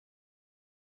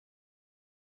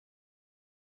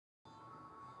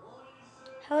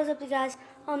What's up, you guys?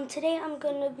 Today I'm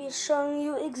gonna be showing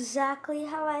you exactly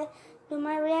how I do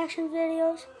my reaction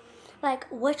videos. Like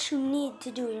what you need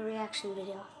to do a reaction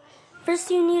video. First,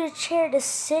 you need a chair to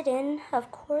sit in,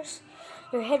 of course.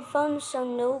 Your headphones so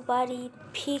nobody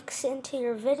peeks into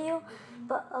your video.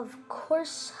 But of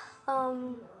course,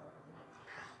 you're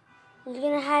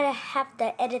gonna have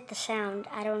to edit the sound.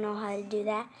 I don't know how to do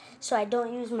that, so I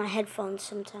don't use my headphones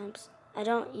sometimes. I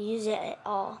don't use it at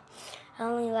all. I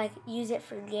only use it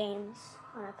for games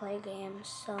when I play games.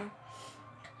 So,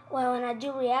 well, when I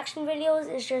do reaction videos,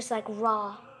 it's just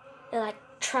raw. It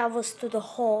travels through the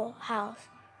whole house,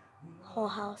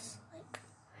 like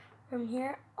from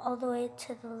here all the way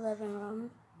to the living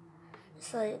room.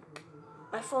 It's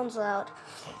my phone's loud.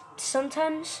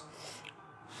 Sometimes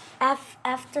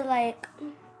after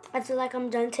I'm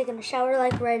done taking a shower,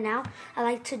 like right now, I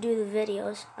like to do the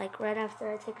videos. Like right after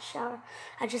I take a shower,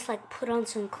 I just put on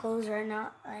some clothes right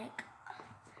now. I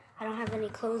don't have any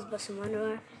clothes but some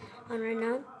underwear on right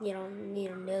now. You don't need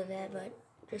to know that, but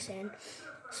just saying.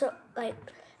 So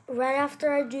right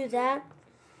after I do that,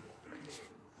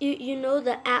 you know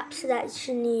the apps that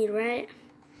you need, right?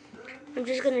 I'm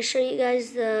just gonna show you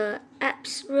guys the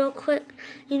apps real quick.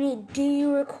 You need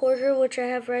DU Recorder, which I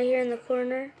have right here in the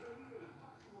corner.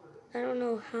 I don't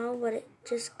know how, but it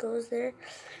just goes there.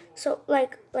 So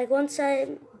once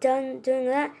I'm done doing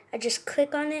that, I just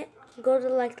click on it, go to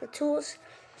the tools,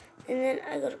 and then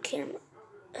I go to camera.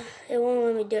 It won't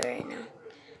let me do it right now.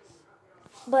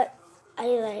 But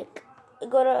I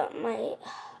go to my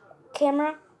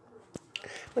camera.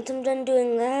 Once I'm done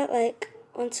doing that,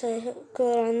 once I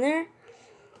go on there,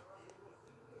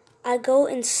 I go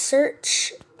and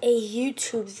search a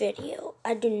YouTube video.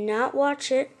 I do not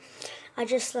watch it. I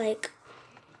just look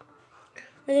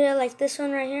at it like this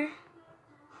one right here.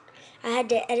 I had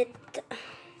to edit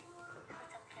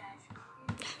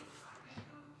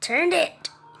turned it.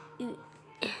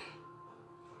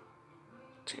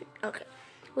 Okay,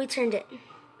 we turned it.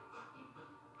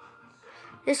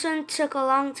 This one took a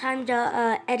long time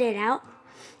to edit out.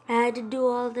 I had to do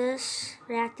all this,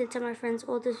 reacted to my friend's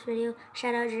oldest video.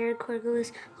 Shout out Jared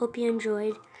Corgelis. Hope you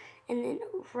enjoyed. And then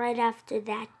right after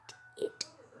that, it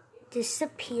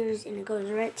disappears and it goes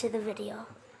right to the video.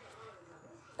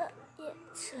 Yeah,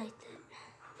 it's like that.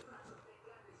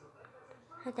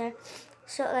 Right there.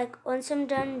 So once I'm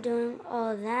done doing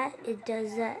all that, it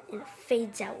does that and it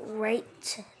fades out right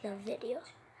to the video.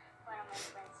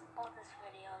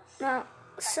 Now,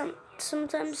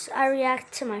 sometimes I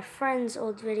react to my friends'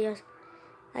 old videos.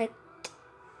 I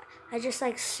just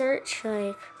search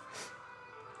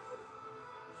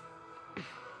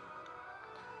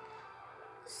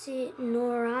see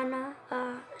Norana.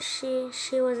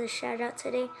 She was a shout out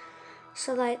today.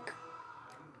 So I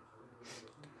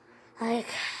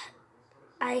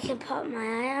can pop my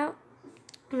eye out,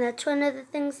 and that's one of the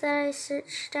things that I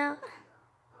searched out.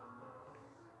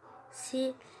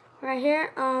 See, right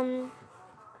here,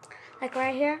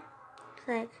 right here,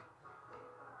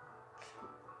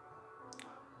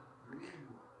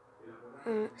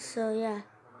 so yeah,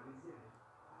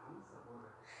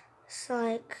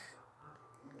 so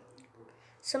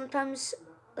sometimes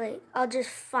I'll just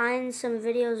find some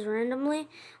videos randomly.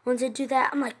 Once I do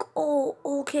that, I'm oh,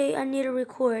 okay, I need to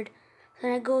record.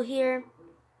 Then I go here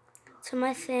to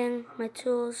my thing, my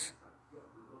tools,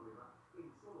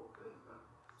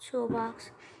 toolbox.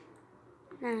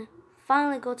 Then I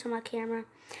finally go to my camera.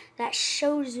 That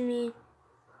shows me.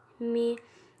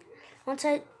 Once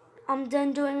I'm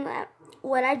done doing that,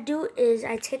 what I do is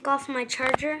I take off my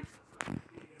charger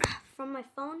from my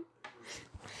phone.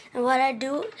 And what I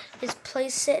do is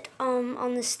place it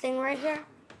on this thing right here.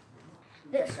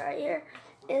 This right here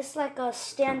is a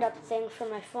stand-up thing for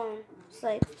my phone. It's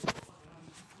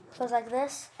goes like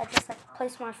this. I just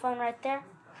place my phone right there,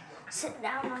 sit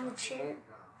down on the chair.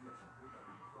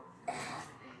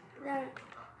 Then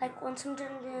once I'm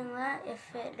done doing that,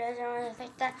 if it doesn't really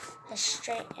like that, I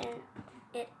straighten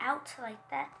it out like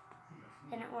that,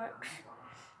 and it works.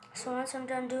 So once I'm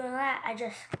done doing that, I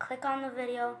just click on the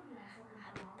video,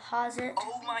 pause it.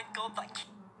 Oh my god,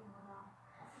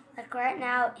 right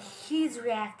now, he's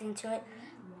reacting to it.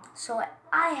 So what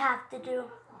I have to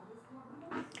do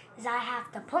is I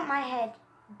have to put my head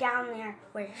down there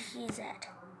where he's at.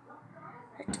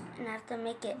 And I have to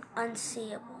make it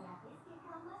unseeable.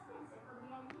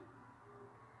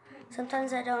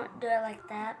 Sometimes I don't do it like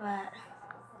that, but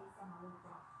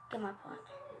get my point.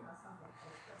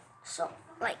 So,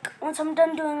 once I'm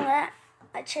done doing that,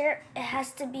 my chair, it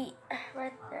has to be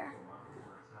right there.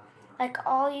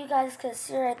 All you guys can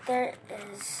see right there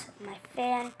is my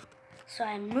fan. So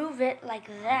I move it like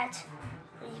that,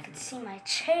 where you can see my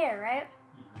chair, right?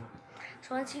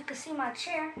 So once you can see my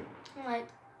chair, I'm like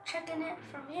checking it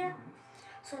from here.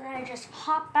 So then I just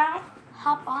hop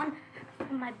on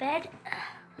from my bed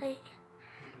like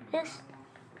this.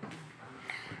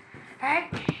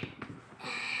 Alright?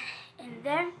 And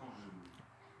then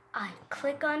I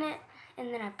click on it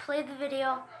and then I play the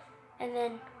video and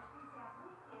then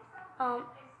I'm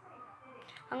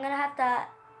gonna have to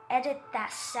edit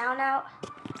that sound out.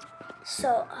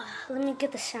 So let me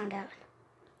get the sound out.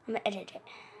 I'm gonna edit it.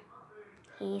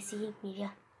 Easy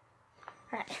media.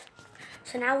 Alright.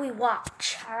 So now we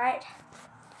watch, alright?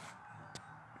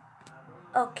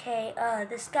 Okay,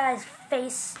 this guy's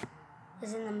face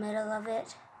is in the middle of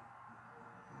it.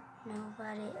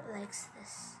 Nobody likes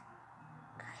this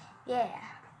guy. Yeah.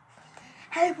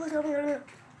 Hey,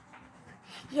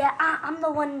 yeah, I'm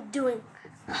the one doing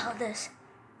all this.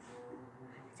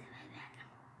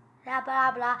 Blah,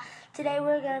 blah, blah. Today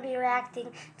we're going to be reacting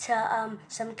to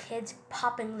some kids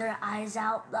popping their eyes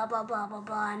out, blah, blah, blah, blah,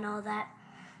 blah, and all that.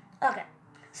 Okay,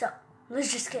 so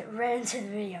let's just get right into the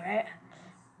video, right?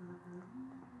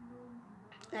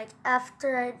 Like,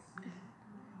 after I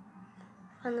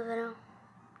find the video.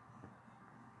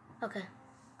 Okay,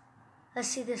 let's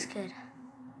see this kid.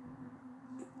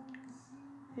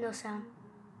 No sound.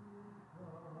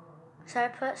 Should I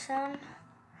put sound?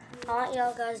 I want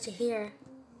y'all guys to hear.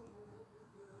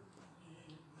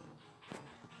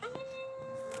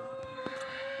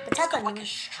 It's got like a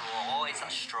straw. Is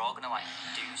that straw gonna like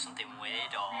do something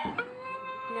weird or?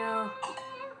 No.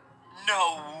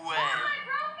 No way.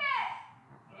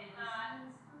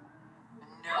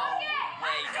 No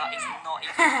way. That is not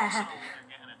even possible.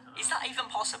 Is that even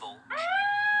possible?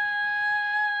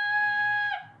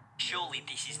 Surely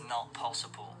this is not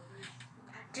possible.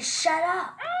 Just shut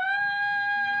up.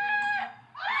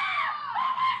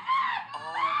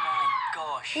 Oh my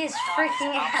gosh. He's that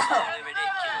freaking is out. Absolutely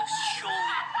ridiculous.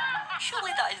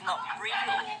 Surely that is not real.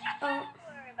 Oh.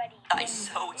 That is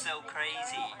so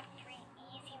crazy. 3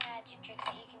 easy magic tricks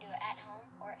that you can do at home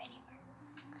or anywhere.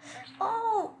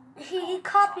 Oh, he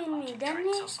copied me, didn't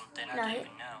he? Or something, I No, don't even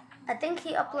know. I think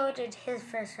he uploaded his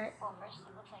first, right? Well, first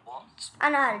it looks like What? I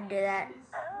know how to do that.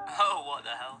 Oh, what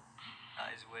the hell? That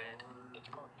is weird. it's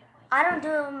called I don't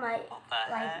do my What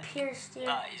the like heck? pierced ear.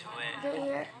 That is weird. The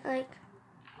ear, like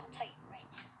I'll tell you right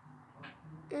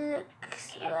now.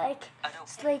 looks like I don't.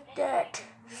 it's like that.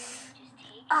 Just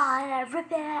take And I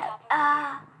rip it out.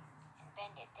 Ah, and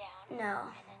bend it down. no.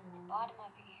 And then the bottom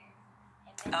of your ear.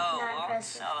 And bend Oh, Not what?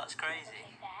 impressive. Oh, that's crazy. it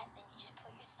like that. Then you just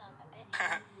put your thumb a bit.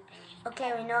 Then you just Okay,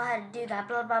 we know how to do that.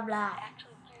 Blah blah blah.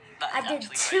 actually through your That I is did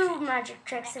actually 2 crazy. magic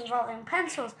tricks involving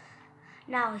pencils.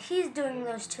 Now he's doing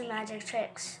those 2 magic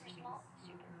tricks. super small,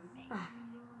 super big. Oh.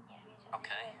 Yeah, here's what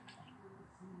Okay. it looks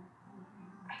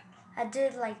like. I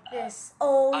did like this.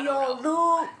 Oh, I yo, don't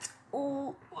looked.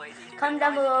 Ooh. What is he Comment doing?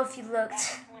 down below if you looked.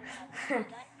 That's when it's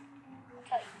done. I'll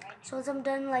tell you right So once I'm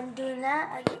done like doing that,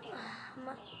 how now.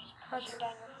 much You're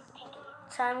done with pinky.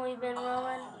 time we've been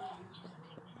rolling?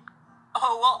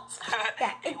 Oh, what?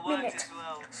 Yeah, it 8 works minutes. as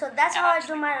well. So that's how I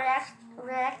do my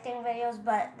reacting videos,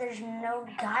 but there's no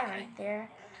guy right there.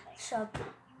 So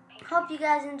hope you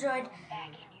guys enjoyed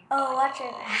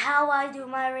watching how I do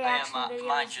my reaction videos.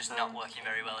 Mine's just not working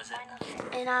very well, is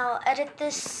it? And I'll edit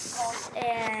this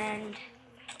and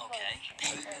Okay.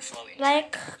 Floating.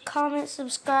 like, comment,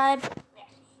 subscribe,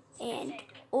 and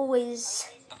always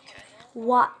Okay.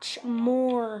 watch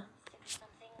more.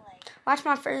 Watch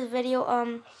my first video.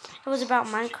 It was about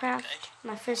Minecraft.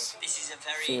 My first This is a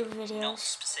few very videos. not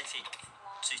specific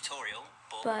tutorial,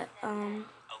 but But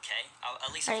okay.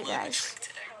 At least I've alright learned a guys. trick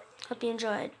today. Hope you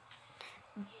enjoyed.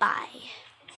 Bye.